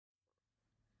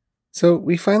So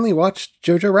we finally watched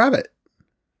Jojo Rabbit.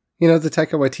 You know, the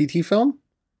Taika Waititi film?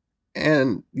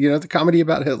 And, you know, the comedy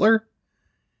about Hitler?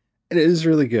 It is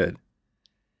really good.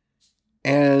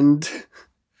 And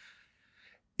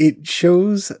it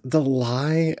shows the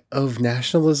lie of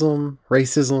nationalism,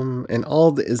 racism, and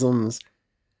all the isms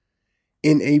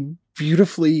in a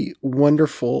beautifully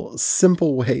wonderful,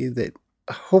 simple way that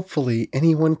hopefully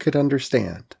anyone could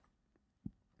understand.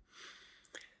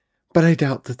 But I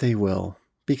doubt that they will,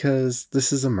 because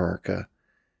this is America,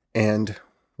 and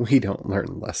we don't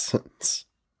learn lessons.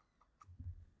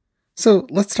 So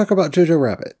let's talk about Jojo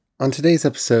Rabbit on today's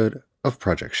episode of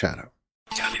Project Shadow.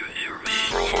 Can you hear me?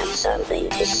 I have something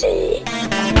to say.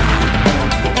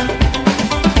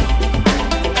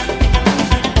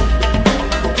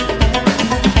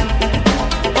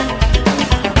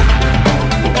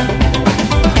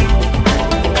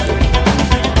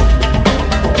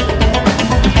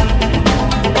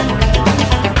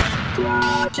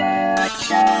 Project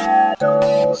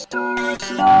Shadow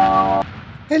starts now.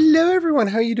 Hello everyone,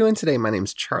 how are you doing today? My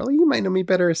name's Charlie. You might know me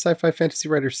better as sci-fi fantasy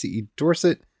writer C.E.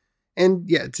 Dorset. And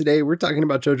yeah, today we're talking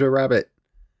about Jojo Rabbit.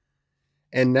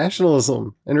 And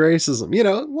nationalism and racism. You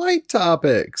know, light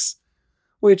topics.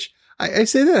 Which, I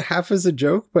say that half as a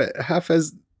joke, but half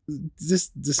as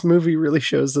this movie really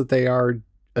shows that they are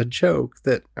a joke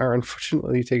that are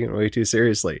unfortunately taken way too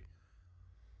seriously.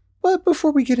 But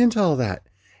before we get into all that,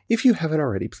 if you haven't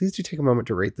already, please do take a moment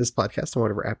to rate this podcast on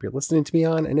whatever app you're listening to me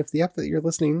on. And if the app that you're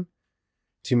listening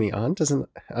to me on doesn't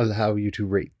allow you to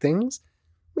rate things,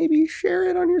 maybe share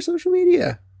it on your social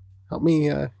media. Help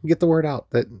me get the word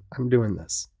out that I'm doing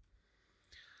this.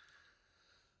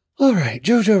 All right,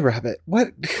 Jojo Rabbit.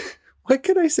 What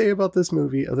can I say about this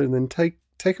movie other than Taika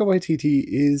Waititi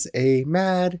is a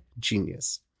mad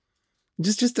genius.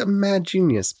 Just a mad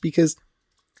genius, because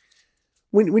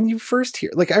when you first hear,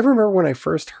 like, I remember when I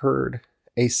first heard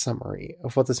a summary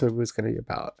of what this movie was going to be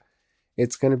about.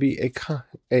 It's going to be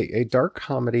a dark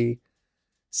comedy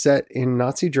set in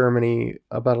Nazi Germany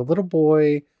about a little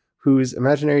boy whose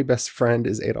imaginary best friend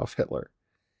is Adolf Hitler.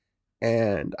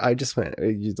 And I just went,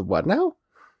 what now?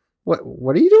 What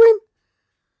are you doing?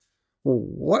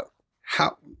 What?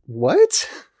 How? What?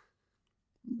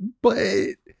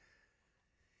 But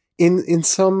in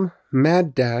some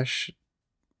mad dash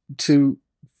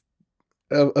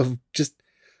of just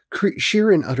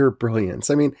sheer and utter brilliance.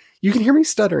 I mean, you can hear me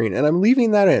stuttering, and I'm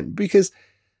leaving that in because,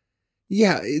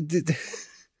 yeah,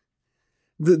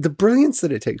 the brilliance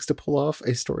that it takes to pull off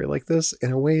a story like this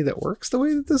in a way that works the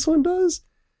way that this one does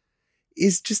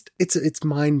is just, it's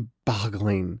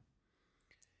mind-boggling.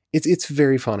 It's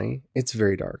very funny. It's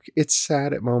very dark. It's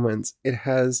sad at moments. It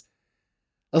has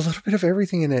a little bit of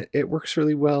everything in it. It works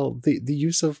really well. The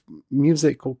use of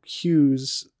musical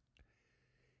cues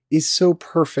is so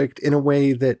perfect in a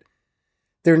way that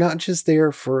they're not just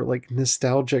there for like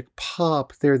nostalgic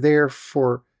pop. They're there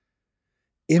for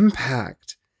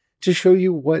impact, to show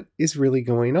you what is really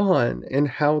going on and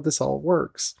how this all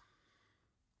works.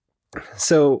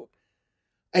 So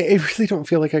I really don't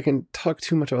feel like I can talk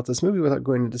too much about this movie without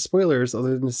going into spoilers,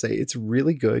 other than to say it's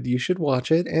really good. You should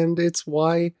watch it. And it's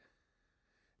why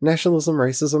nationalism,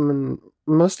 racism, and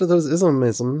most of those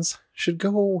isms should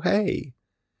go away.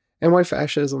 And why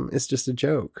fascism is just a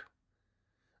joke.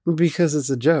 Because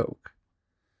it's a joke.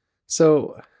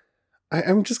 So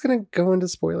I'm just going to go into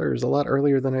spoilers a lot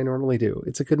earlier than I normally do.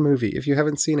 It's a good movie. If you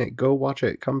haven't seen it, go watch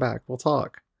it. Come back. We'll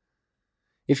talk.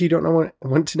 If you don't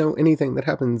want to know anything that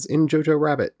happens in Jojo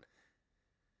Rabbit,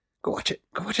 go watch it.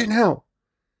 Go watch it now.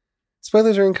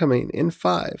 Spoilers are incoming in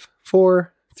 5,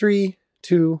 4, 3,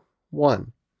 2,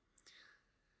 1.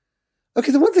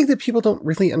 Okay, the one thing that people don't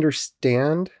really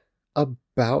understand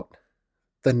about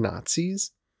the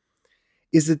Nazis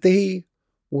is that they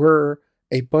were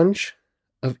a bunch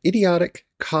of idiotic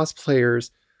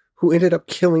cosplayers who ended up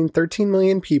killing 13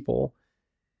 million people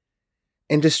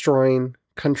and destroying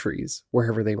countries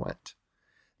wherever they went.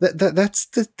 That's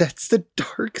the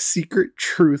dark secret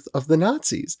truth of the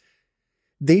Nazis.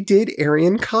 They did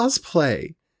Aryan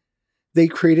cosplay. They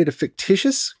created a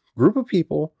fictitious group of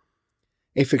people,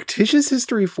 a fictitious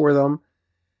history for them.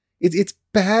 It's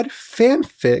bad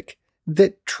fanfic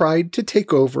that tried to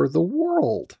take over the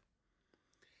world.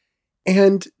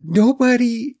 And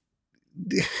nobody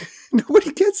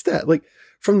gets that. Like,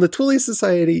 from the Thule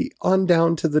Society on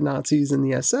down to the Nazis and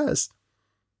the SS,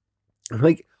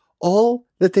 like, all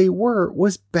that they were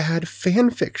was bad fan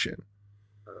fiction.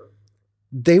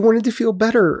 They wanted to feel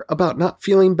better about not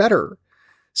feeling better.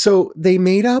 So they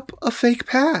made up a fake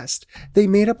past. They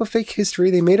made up a fake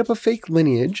history. They made up a fake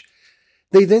lineage.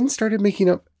 They then started making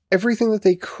up everything that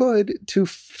they could to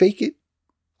fake it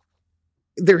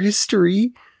their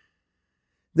history.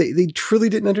 They truly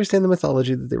didn't understand the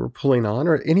mythology that they were pulling on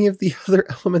or any of the other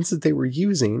elements that they were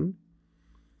using.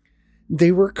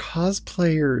 They were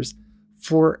cosplayers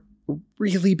for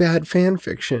really bad fan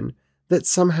fiction that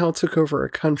somehow took over a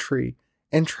country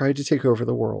and tried to take over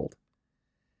the world.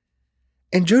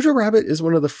 And Jojo Rabbit is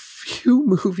one of the few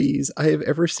movies I have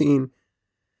ever seen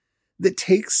that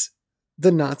takes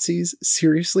the Nazis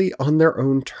seriously on their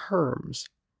own terms.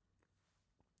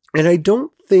 And I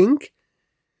don't think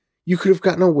you could have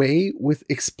gotten away with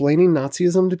explaining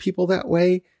Nazism to people that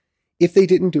way if they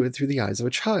didn't do it through the eyes of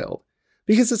a child.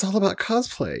 Because it's all about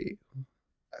cosplay.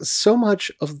 So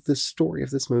much of the story of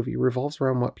this movie revolves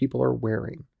around what people are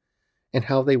wearing and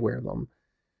how they wear them,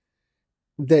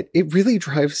 that it really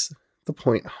drives the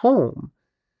point home.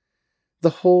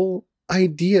 The whole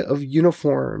idea of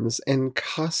uniforms and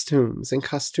costumes and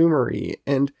costumery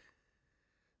and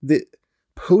the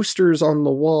posters on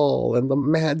the wall and the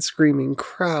mad screaming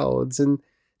crowds and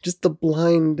just the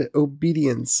blind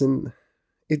obedience, and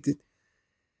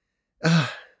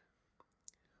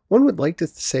one would like to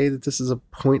say that this is a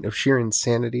point of sheer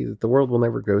insanity that the world will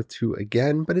never go to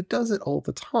again, but it does it all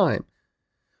the time.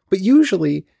 But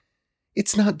usually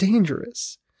it's not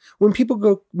dangerous. When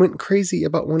people went crazy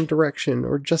about One Direction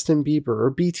or Justin Bieber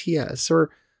or BTS or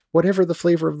whatever the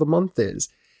flavor of the month is,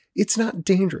 it's not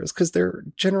dangerous because they're,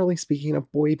 generally speaking, a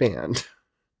boy band.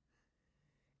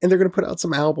 And they're going to put out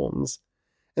some albums.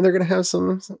 And they're going to have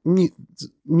some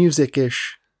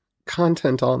music-ish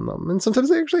content on them. And sometimes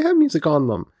they actually have music on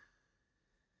them.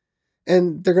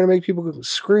 And they're going to make people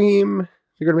scream.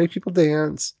 They're going to make people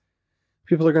dance.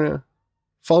 People are going to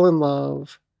fall in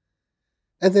love.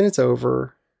 And then it's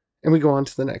over. And we go on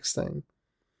to the next thing.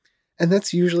 And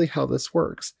that's usually how this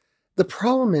works. The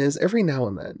problem is, every now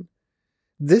and then,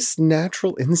 this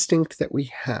natural instinct that we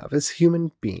have as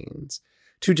human beings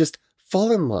to just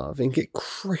fall in love and get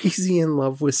crazy in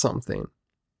love with something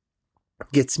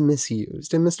gets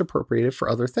misused and misappropriated for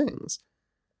other things.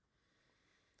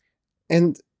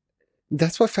 And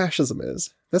that's what fascism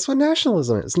is. That's what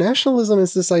nationalism is. Nationalism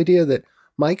is this idea that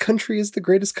my country is the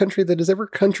greatest country that has ever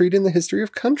countryed in the history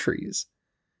of countries.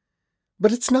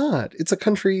 But it's not. It's a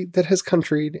country that has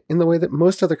countryed in the way that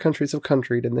most other countries have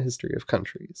countryed in the history of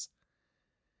countries.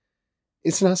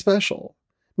 It's not special.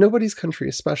 Nobody's country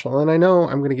is special. And I know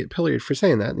I'm going to get pilloried for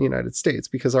saying that in the United States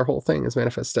because our whole thing is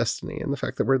manifest destiny and the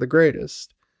fact that we're the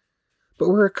greatest. But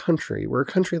we're a country. We're a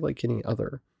country like any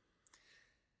other.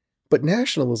 But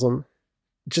nationalism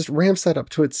just ramps that up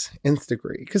to its nth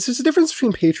degree. Because there's a difference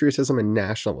between patriotism and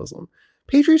nationalism.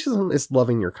 Patriotism is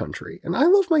loving your country. And I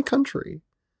love my country.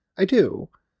 I do.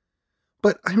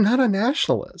 But I'm not a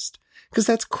nationalist. Because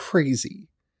that's crazy.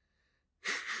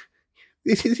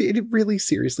 It really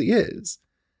seriously is.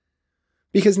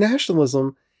 Because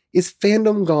nationalism is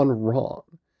fandom gone wrong.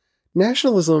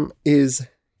 Nationalism is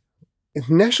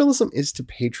to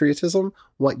patriotism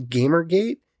what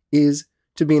Gamergate is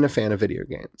to being a fan of video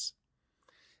games.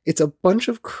 It's a bunch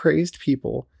of crazed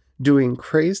people doing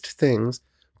crazed things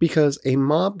because a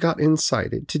mob got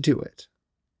incited to do it.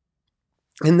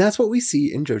 And that's what we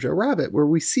see in Jojo Rabbit, where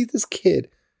we see this kid,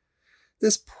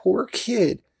 this poor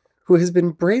kid, who has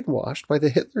been brainwashed by the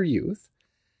Hitler Youth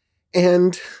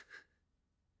and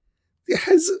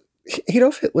has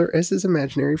Adolf Hitler as his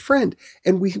imaginary friend.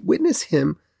 And we witness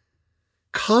him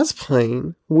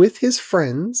cosplaying with his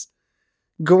friends,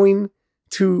 going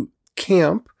to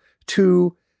camp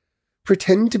to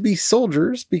pretend to be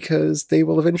soldiers because they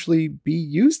will eventually be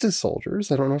used as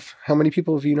soldiers. I don't know how many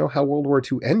people of you know how World War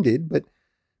II ended, but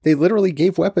they literally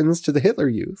gave weapons to the Hitler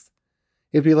Youth.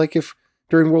 It'd be like if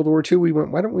during World War II, we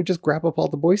went, why don't we just grab up all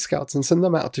the Boy Scouts and send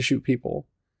them out to shoot people?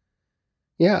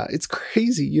 Yeah, it's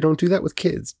crazy. You don't do that with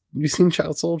kids. You've seen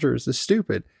child soldiers as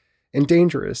stupid and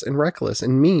dangerous and reckless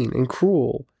and mean and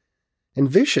cruel and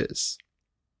vicious.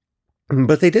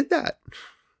 But they did that.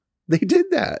 They did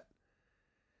that.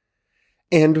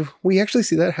 And we actually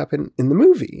see that happen in the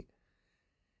movie.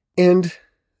 And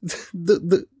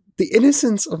the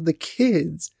innocence of the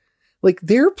kids, like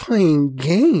they're playing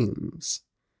games.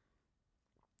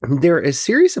 They're as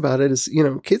serious about it as,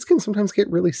 kids can sometimes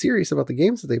get really serious about the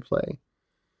games that they play.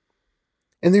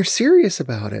 And they're serious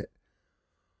about it.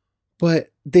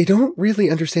 But they don't really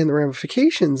understand the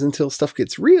ramifications until stuff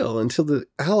gets real, until the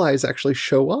allies actually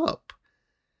show up.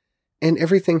 And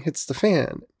everything hits the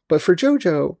fan. But for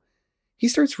Jojo, he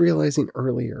starts realizing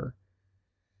earlier.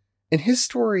 And his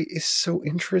story is so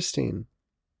interesting.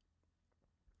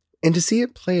 And to see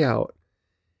it play out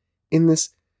in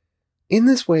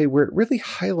this way where it really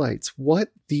highlights what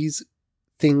these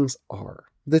things are,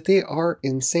 that they are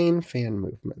insane fan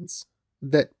movements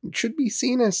that should be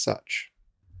seen as such.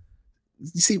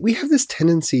 You see, we have this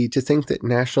tendency to think that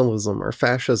nationalism or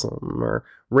fascism or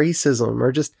racism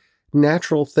are just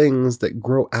natural things that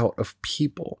grow out of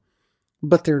people.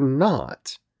 But they're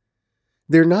not.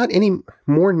 They're not any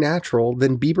more natural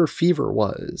than Bieber fever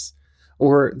was,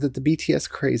 or that the BTS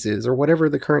craze is, or whatever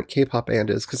the current K-pop band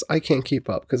is, because I can't keep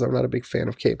up because I'm not a big fan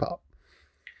of K-pop.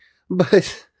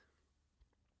 But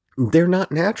they're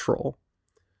not natural.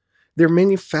 They're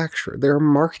manufactured. There are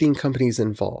marketing companies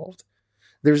involved.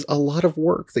 There's a lot of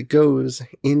work that goes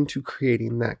into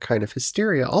creating that kind of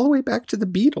hysteria, all the way back to the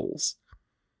Beatles.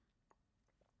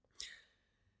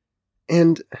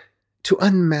 And to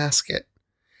unmask it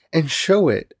and show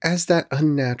it as that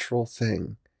unnatural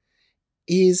thing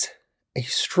is a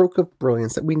stroke of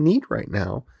brilliance that we need right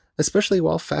now, especially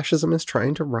while fascism is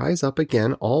trying to rise up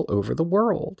again all over the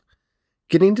world.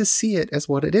 Getting to see it as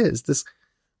what it is, this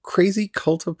crazy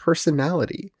cult of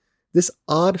personality, this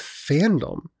odd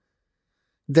fandom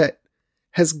that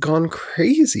has gone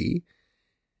crazy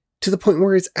to the point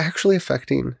where it's actually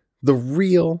affecting the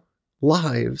real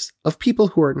lives of people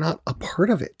who are not a part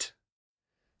of it.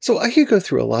 So I could go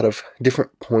through a lot of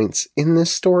different points in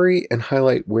this story and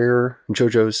highlight where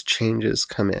Jojo's changes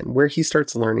come in, where he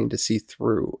starts learning to see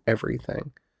through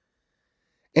everything.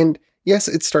 And yes,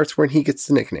 it starts when he gets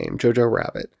the nickname, Jojo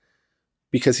Rabbit,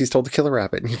 because he's told to kill a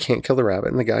rabbit and he can't kill the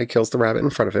rabbit, and the guy kills the rabbit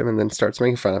in front of him and then starts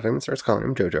making fun of him and starts calling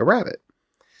him Jojo Rabbit.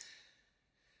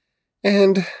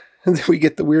 And then we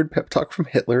get the weird pep talk from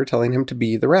Hitler telling him to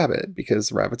be the rabbit,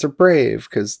 because rabbits are brave,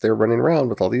 because they're running around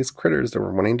with all these critters that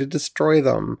were wanting to destroy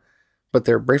them, but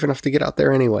they're brave enough to get out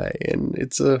there anyway. And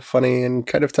it's a funny and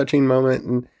kind of touching moment,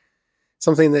 and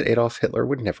something that Adolf Hitler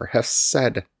would never have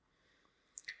said.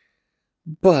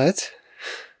 But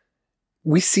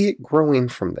we see it growing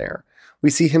from there. We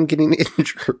see him getting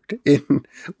injured in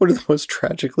one of the most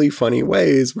tragically funny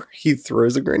ways, where he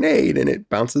throws a grenade and it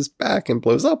bounces back and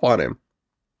blows up on him.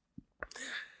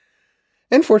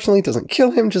 And fortunately, it doesn't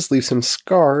kill him, just leaves him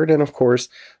scarred. And of course,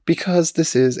 because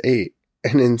this is a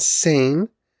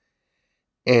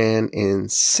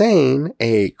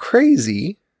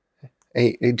crazy,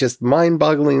 a just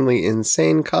mind-bogglingly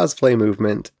insane cosplay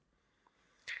movement,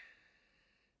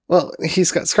 well,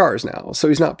 he's got scars now, so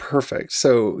he's not perfect,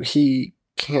 so he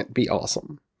can't be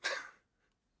awesome.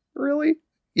 Really?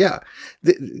 Yeah.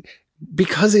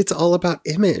 Because it's all about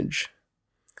image.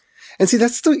 And see,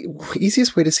 that's the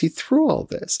easiest way to see through all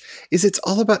this, is it's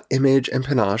all about image and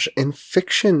panache and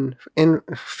fiction and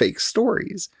fake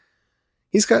stories.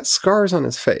 He's got scars on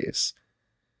his face.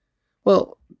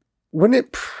 Well, wouldn't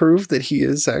it prove that he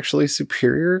is actually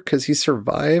superior because he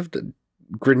survived a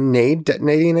grenade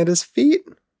detonating at his feet?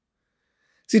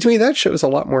 See, to me, that shows a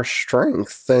lot more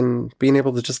strength than being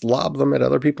able to just lob them at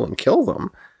other people and kill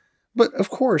them. But of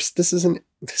course, this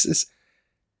is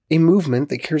a movement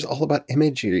that cares all about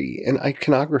imagery and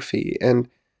iconography, and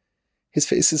his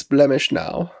face is blemished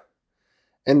now,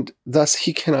 and thus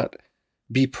he cannot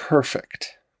be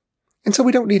perfect. And so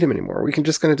we don't need him anymore. We can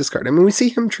just kind of discard him. And we see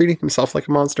him treating himself like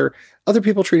a monster, other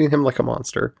people treating him like a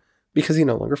monster, because he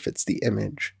no longer fits the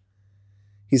image.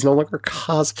 He's no longer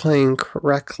cosplaying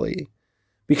correctly.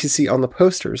 Because, see, on the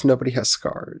posters, nobody has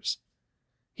scars.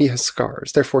 He has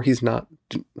scars. Therefore, he's not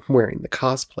wearing the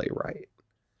cosplay right.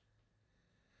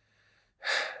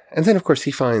 And then, of course,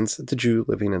 he finds the Jew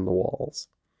living in the walls.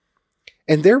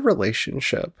 And their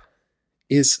relationship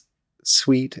is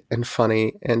sweet and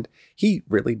funny, and he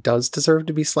really does deserve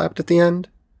to be slapped at the end.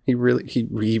 He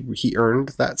earned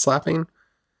that slapping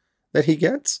that he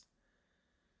gets.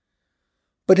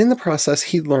 But in the process,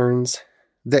 he learns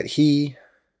that he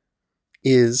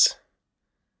is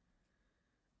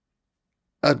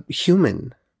a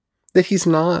human, that he's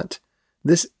not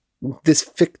this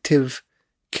fictive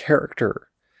character,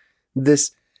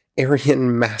 this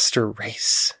Aryan master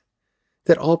race,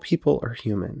 that all people are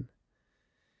human.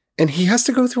 And he has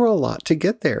to go through a lot to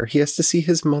get there. He has to see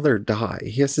his mother die.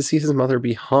 He has to see his mother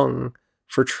be hung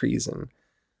for treason.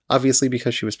 Obviously,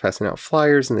 because she was passing out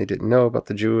flyers and they didn't know about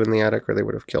the Jew in the attic, or they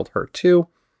would have killed her too.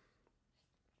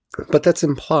 But that's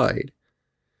implied.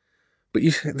 But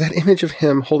that image of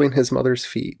him holding his mother's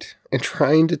feet and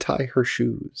trying to tie her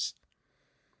shoes,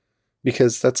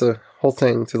 because that's a whole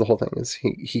thing through the whole thing, is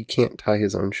he can't tie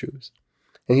his own shoes.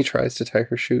 And he tries to tie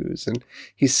her shoes, and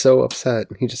he's so upset,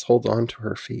 and he just holds on to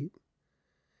her feet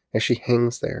as she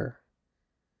hangs there,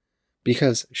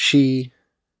 because she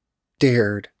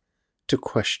dared to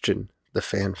question the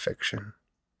fan fiction.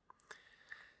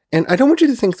 And I don't want you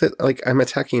to think that, like, I'm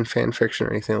attacking fan fiction or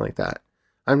anything like that.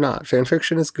 I'm not. Fan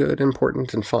fiction is good,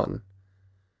 important, and fun.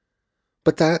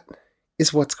 But that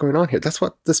is what's going on here. That's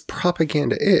what this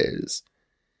propaganda is.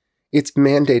 It's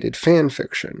mandated fan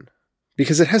fiction.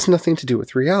 because it has nothing to do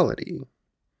with reality.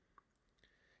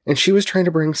 And she was trying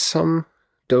to bring some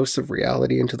dose of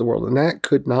reality into the world, and that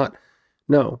could not.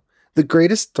 No, the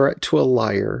greatest threat to a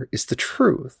liar is the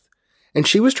truth. And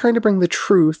she was trying to bring the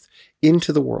truth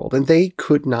into the world, and they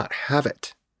could not have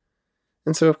it.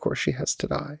 And so, of course, she has to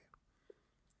die.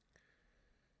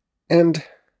 And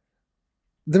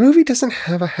the movie doesn't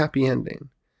have a happy ending.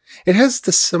 It has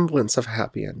the semblance of a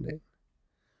happy ending.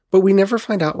 But we never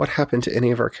find out what happened to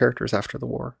any of our characters after the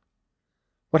war.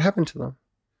 What happened to them?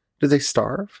 Did they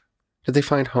starve? Did they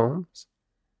find homes?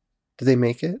 Did they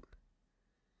make it?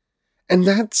 And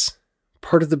that's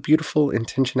part of the beautiful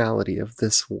intentionality of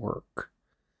this work.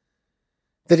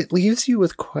 That it leaves you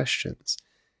with questions.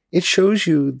 It shows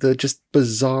you the just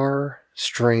bizarre,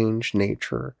 strange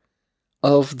nature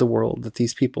of the world that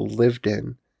these people lived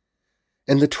in,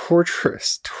 and the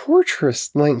torturous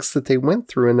lengths that they went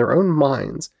through in their own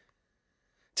minds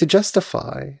to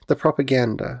justify the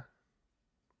propaganda,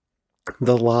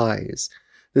 the lies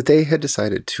that they had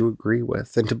decided to agree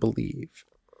with and to believe.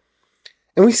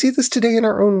 And we see this today in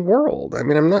our own world. I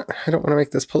mean, I don't want to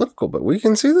make this political, but we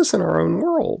can see this in our own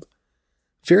world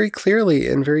very clearly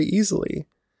and very easily,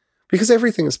 because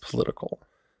everything is political.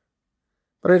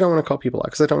 But I don't want to call people out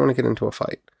because I don't want to get into a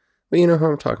fight. But you know who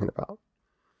I'm talking about.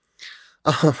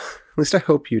 At least I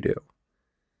hope you do.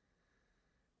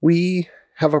 We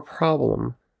have a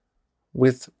problem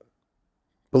with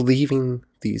believing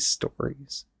these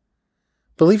stories.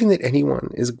 Believing that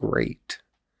anyone is great,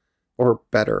 or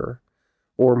better,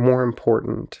 or more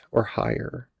important, or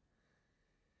higher.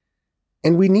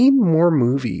 And we need more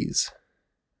movies,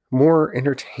 more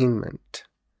entertainment.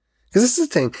 Because this is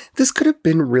the thing, this could have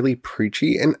been really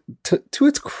preachy, and to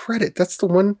its credit, that's the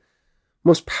one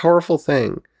most powerful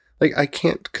thing. Like, I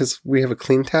can't, because we have a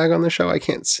clean tag on the show, I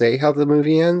can't say how the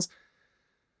movie ends.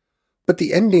 But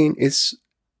the ending is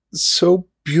so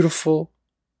beautiful,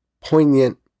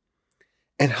 poignant,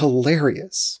 and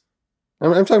hilarious.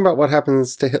 I'm talking about what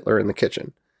happens to Hitler in the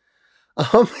kitchen.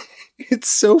 It's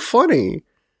so funny.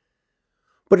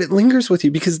 But it lingers with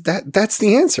you because that's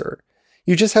the answer.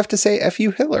 You just have to say F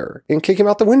you Hitler and kick him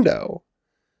out the window.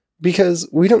 Because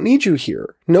we don't need you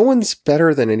here. No one's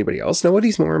better than anybody else.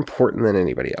 Nobody's more important than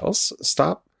anybody else.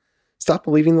 Stop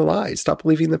believing the lies. Stop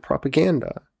believing the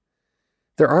propaganda.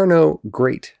 There are no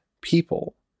great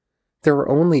people. There are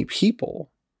only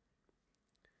people.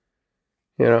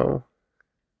 You know,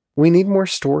 we need more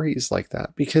stories like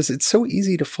that because it's so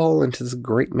easy to fall into this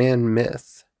great man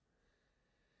myth.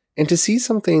 And to see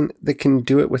something that can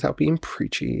do it without being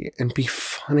preachy and be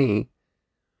funny,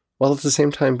 while at the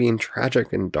same time being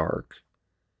tragic and dark,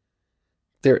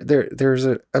 there's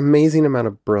an amazing amount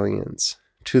of brilliance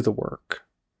to the work.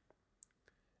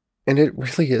 And it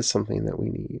really is something that we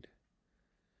need.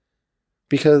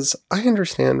 Because I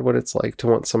understand what it's like to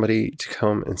want somebody to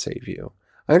come and save you.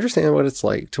 I understand what it's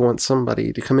like to want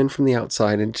somebody to come in from the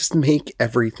outside and just make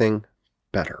everything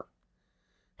better.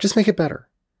 Just make it better.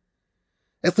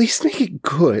 At least make it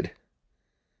good.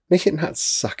 Make it not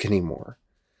suck anymore.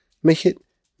 Make it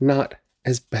not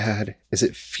as bad as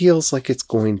it feels like it's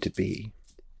going to be.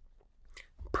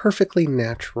 Perfectly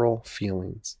natural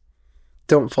feelings.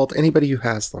 Don't fault anybody who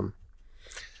has them.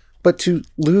 But to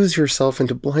lose yourself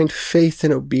into blind faith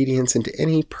and obedience into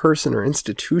any person or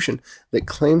institution that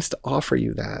claims to offer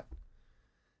you that,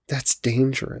 that's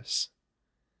dangerous.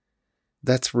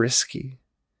 That's risky.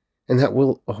 And that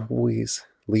will always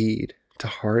lead to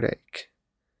heartache.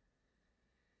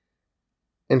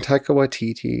 And Taika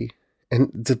Waititi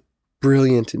and the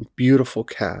brilliant and beautiful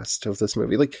cast of this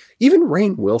movie, like even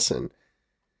Rainn Wilson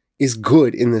is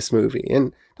good in this movie.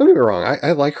 And don't get me wrong,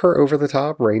 I like her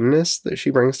over-the-top rainness that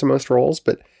she brings to most roles,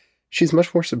 but she's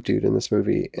much more subdued in this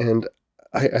movie. And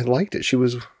I liked it. She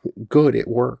was good. It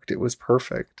worked. It was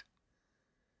perfect.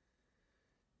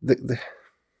 The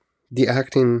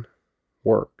acting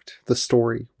worked. The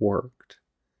story worked.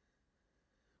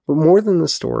 But more than the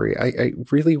story, I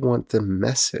really want the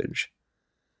message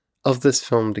of this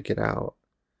film to get out.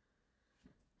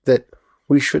 That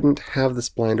we shouldn't have this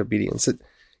blind obedience.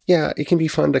 Yeah, it can be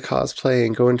fun to cosplay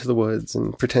and go into the woods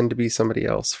and pretend to be somebody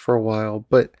else for a while,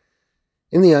 but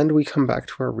in the end, we come back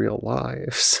to our real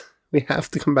lives. We have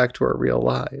to come back to our real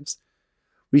lives.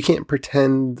 We can't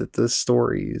pretend that the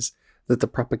stories, that the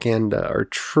propaganda are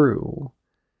true.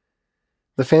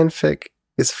 The fanfic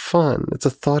is fun. It's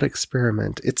a thought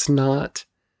experiment. It's not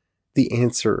the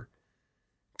answer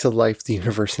to life, the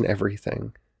universe, and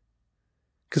everything.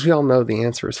 Because we all know the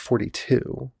answer is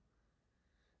 42.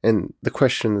 And the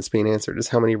question that's being answered is,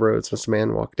 how many roads must a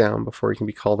man walk down before he can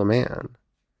be called a man?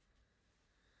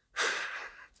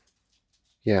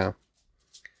 Yeah.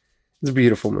 It's a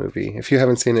beautiful movie. If you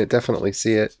haven't seen it, definitely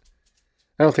see it.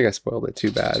 I don't think I spoiled it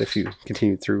too bad if you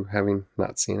continued through having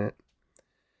not seen it.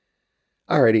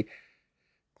 Alrighty.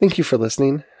 Thank you for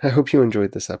listening. I hope you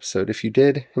enjoyed this episode. If you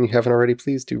did, and you haven't already,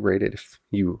 please do rate it if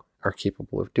you are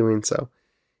capable of doing so.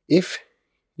 If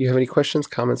you have any questions,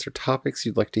 comments, or topics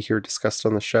you'd like to hear discussed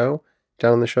on the show,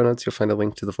 down in the show notes you'll find a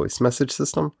link to the voice message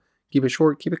system. Keep it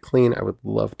short, keep it clean. I would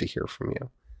love to hear from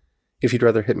you. If you'd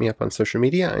rather hit me up on social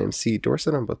media, I am C.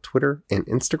 Dorset on both Twitter and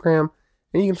Instagram,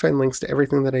 and you can find links to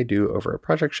everything that I do over at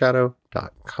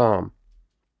projectshadow.com.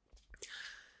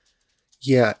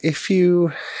 Yeah, if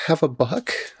you have a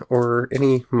buck or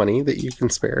any money that you can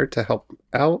spare to help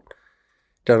out,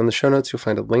 down in the show notes you'll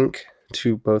find a link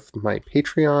to both my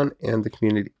Patreon and the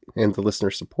community and the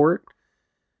listener support.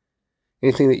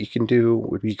 Anything that you can do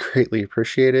would be greatly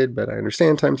appreciated, but I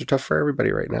understand times are tough for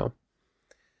everybody right now.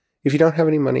 If you don't have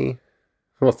any money,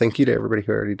 well, thank you to everybody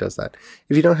who already does that.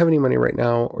 If you don't have any money right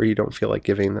now or you don't feel like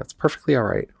giving, that's perfectly all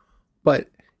right. But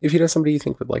if you know somebody you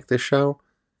think would like this show,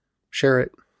 share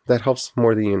it. That helps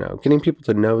more than you know. Getting people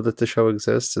to know that the show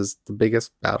exists is the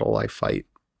biggest battle I fight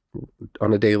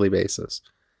on a daily basis.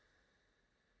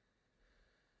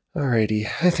 Alrighty,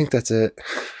 I think that's it.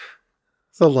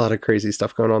 There's a lot of crazy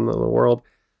stuff going on in the world.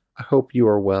 I hope you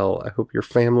are well. I hope your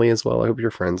family is well. I hope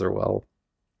your friends are well.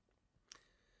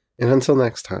 And until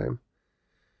next time,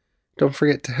 don't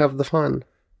forget to have the fun.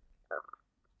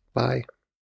 Bye.